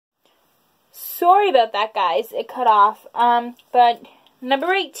Sorry about that, guys. It cut off. But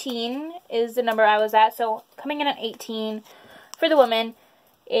number 18 is the number I was at. So coming in at 18 for the women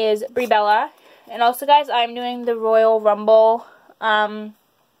is Brianna. And also, guys, I'm doing the Royal Rumble draw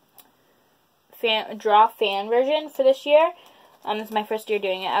fan version for this year. This is my first year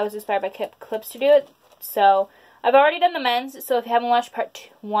doing it. I was inspired by clips to do it. So I've already done the men's. So if you haven't watched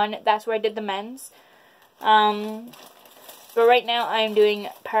part 1, that's where I did the men's. But right now I'm doing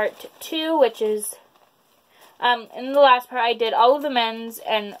part 2, which is, in the last part I did all of the men's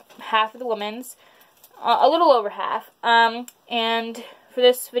and half of the women's. A little over half. And for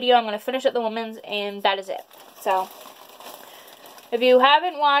this video I'm going to finish up the women's, and that is it. So, if you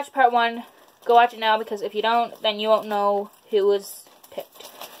haven't watched part 1, go watch it now, because if you don't, then you won't know who was picked.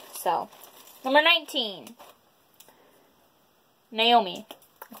 So, number 19. Naomi.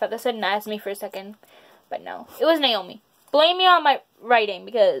 I thought that said Nasmi for a second, but no. It was Naomi. Blame me on my writing,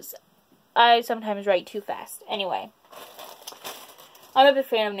 because I sometimes write too fast. Anyway. I'm a big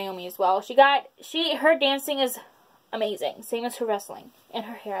fan of Naomi as well. Her dancing is amazing. Same as her wrestling. And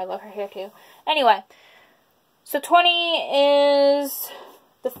her hair. I love her hair too. Anyway. So 20 is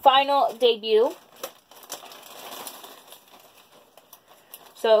the final debut.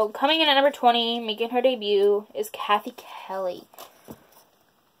 So coming in at number 20, making her debut, is Kathy Kelly.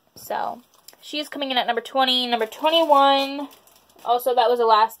 So she is coming in at number 20. Number 21, also that was the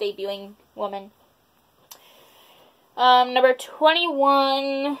last debuting woman. Number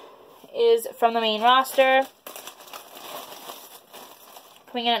 21 is from the main roster.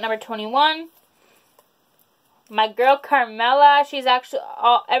 Coming in at number 21, my girl Carmella. She's actually,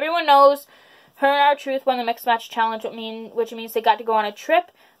 everyone knows her and R-Truth won the Mixed Match Challenge, which means they got to go on a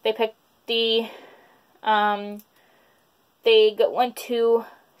trip. They picked they went to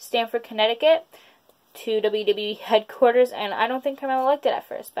Stamford, Connecticut, to WWE headquarters, and I don't think Carmella liked it at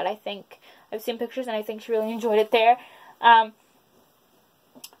first, but I think, I've seen pictures and I think she really enjoyed it there.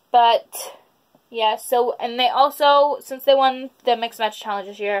 But yeah, so, and they also, since they won the Mixed Match Challenge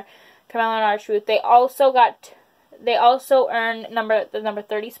this year, Carmella and R-Truth, they also earned the number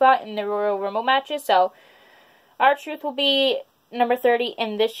 30 spot in the Royal Rumble matches. So R-Truth will be number 30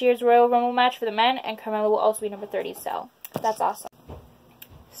 in this year's Royal Rumble match for the men, and Carmella will also be number 30. So that's awesome.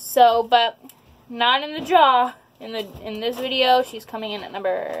 So, but not in the draw. In this video, she's coming in at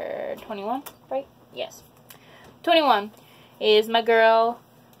number 21, right? Yes. 21 is my girl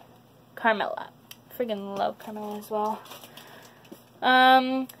Carmella. Freaking love Carmella as well.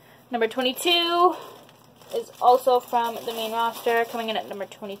 Number 22 is also from the main roster. Coming in at number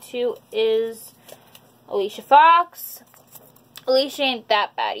 22 is Alicia Fox. Alicia ain't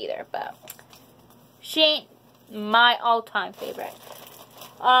that bad either, but she ain't my all-time favorite.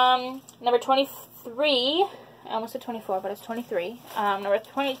 Number 23, I almost said 24, but it's 23. Number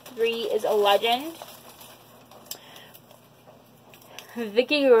 23 is a legend,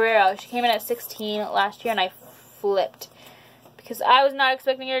 Vicky Guerrero. She came in at 16 last year, and I flipped, because I was not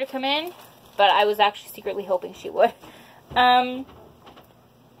expecting her to come in, but I was actually secretly hoping she would.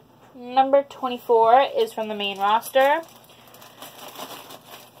 Number 24 is from the main roster.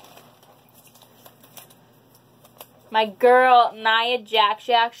 My girl, Nia Jax.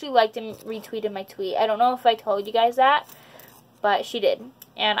 She actually liked and retweeted my tweet. I don't know if I told you guys that, but she did.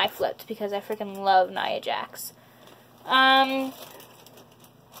 And I flipped because I freaking love Nia Jax. Number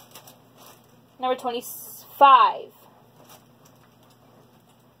 25.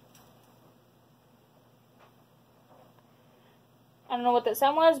 I don't know what that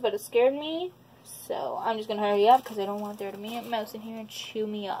sound was, but it scared me. So I'm just going to hurry up because I don't want there to be a mouse in here and chew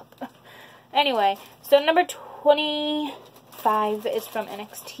me up. Anyway, so number 25 is from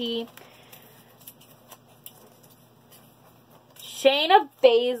NXT. Shayna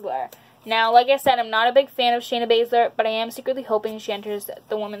Baszler. Now, like I said, I'm not a big fan of Shayna Baszler, but I am secretly hoping she enters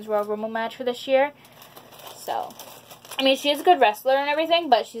the Women's Royal Rumble match for this year. So, I mean, she is a good wrestler and everything,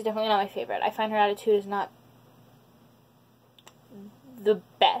 but she's definitely not my favorite. I find her attitude is not the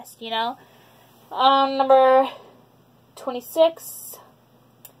best, you know? Number 26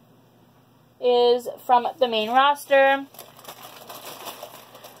 is from the main roster.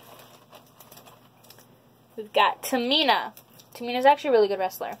 We've got Tamina. Tamina's actually a really good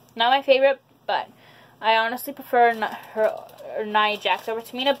wrestler. Not my favorite, but I honestly prefer Nia Jax over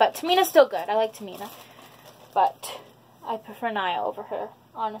Tamina, but Tamina's still good. I like Tamina, but I prefer Nia over her,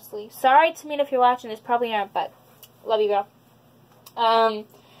 honestly. Sorry, Tamina, if you're watching this. Probably aren't, but love you, girl.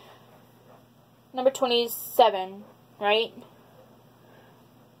 Number 27, right?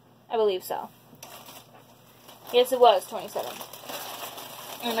 I believe so. Yes, it was 27.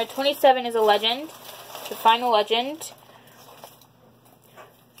 Number 27 is a legend. The final legend.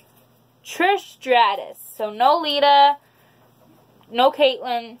 Trish Stratus. So no Lita, no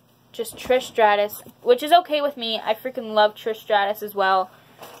Caitlyn, just Trish Stratus, which is okay with me. I freaking love Trish Stratus as well.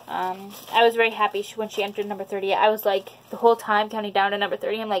 I was very happy when she entered number 30. I was like, the whole time counting down to number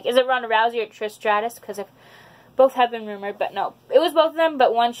 30, I'm like, is it Ronda Rousey or Trish Stratus? Because both have been rumored, but no. It was both of them,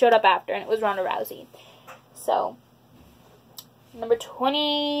 but one showed up after, and it was Ronda Rousey. So, number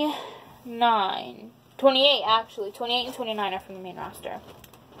 28, actually. 28 and 29 are from the main roster.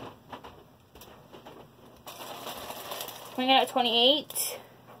 Coming in at 28,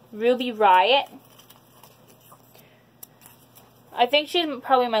 Ruby Riott. I think she's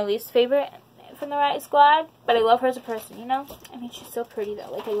probably my least favorite from the Riott Squad, but I love her as a person, you know? I mean, she's so pretty, though.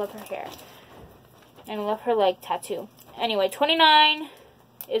 Like, I love her hair. And I love her, like, tattoo. Anyway, 29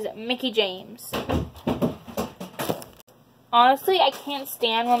 is Mickie James. Honestly, I can't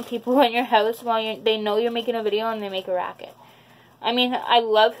stand when people in your house, while they know you're making a video and they make a racket. I mean, I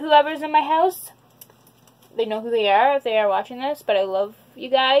love whoever's in my house. They know who they are if they are watching this, but I love you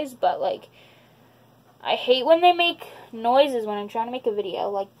guys, but, like, I hate when they make noises when I'm trying to make a video,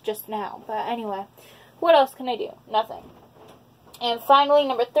 like just now. But anyway, what else can I do? Nothing. And finally,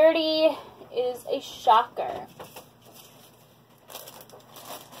 number 30 is a shocker.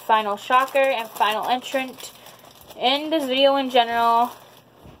 Final shocker and final entrant in this video in general.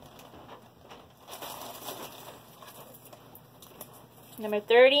 Number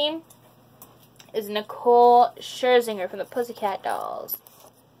 30 is Nicole Scherzinger from the Pussycat Dolls.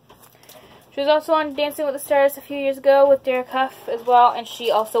 She was also on Dancing with the Stars a few years ago with Derek Huff as well, and she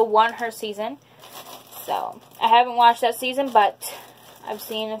also won her season. So, I haven't watched that season, but I've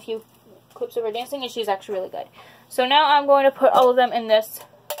seen a few clips of her dancing, and she's actually really good. So now I'm going to put all of them in this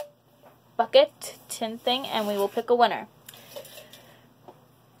bucket tin thing, and we will pick a winner.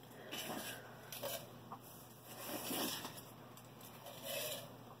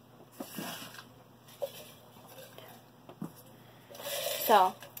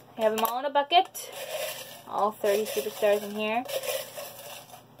 So, I have them all in a bucket, all 30 superstars in here.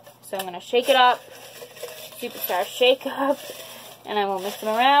 So I'm going to shake it up, superstar shake up, and I will mix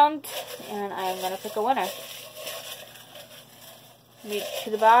them around, and I'm going to pick a winner. Reach to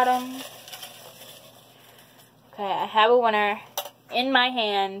the bottom. Okay, I have a winner in my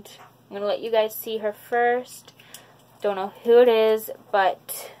hand. I'm going to let you guys see her first. Don't know who it is,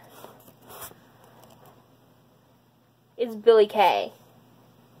 but it's Billie Kay.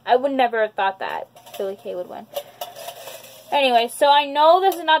 I would never have thought that Billie Kay would win. Anyway, so I know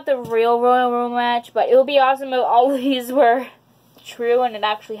this is not the real Royal Rumble match, but it would be awesome if all of these were true and it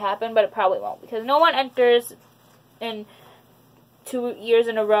actually happened, but it probably won't, because no one enters in 2 years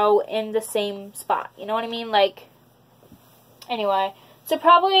in a row in the same spot. You know what I mean? Like, anyway, so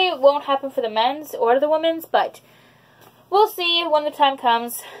probably it won't happen for the men's or the women's, but we'll see when the time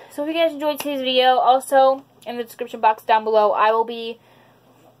comes. So if you guys enjoyed today's video, also in the description box down below, I will be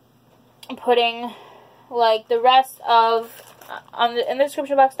putting like the rest of in the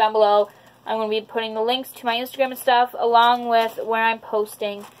description box down below. I'm going to be putting the links to my Instagram and stuff, along with where I'm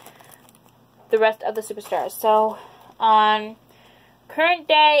posting the rest of the superstars. So on Current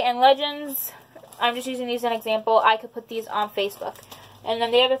Day and Legends, I'm just using these as an example. I could put these on Facebook, and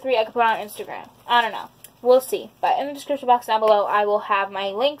then the other 3 I could put on Instagram. I don't know, we'll see. But in the description box down below, I will have my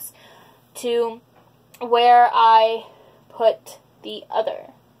links to where I put the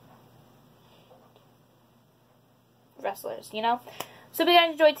other wrestlers, you know. So if you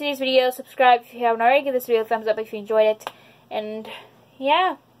guys enjoyed today's video, subscribe if you haven't already. Give this video a thumbs up if you enjoyed it. And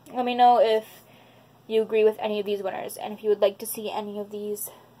yeah, let me know if you agree with any of these winners, and if you would like to see any of these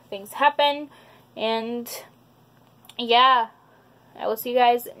things happen. And yeah, I will see you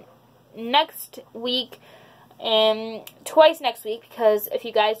guys next week, and twice next week, because if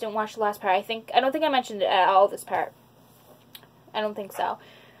you guys didn't watch the last part, I don't think I mentioned it at all, this part. I don't think so.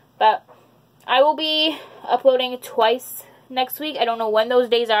 But I will be uploading twice next week. I don't know when those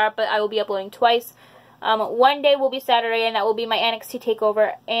days are, but I will be uploading twice. One day will be Saturday, and that will be my NXT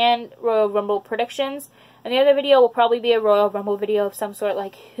TakeOver and Royal Rumble predictions. And the other video will probably be a Royal Rumble video of some sort,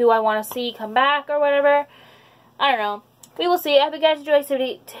 like who I want to see come back or whatever. I don't know. We will see. I hope you guys enjoyed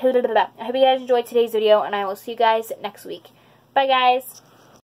today's video, and I will see you guys next week. Bye, guys.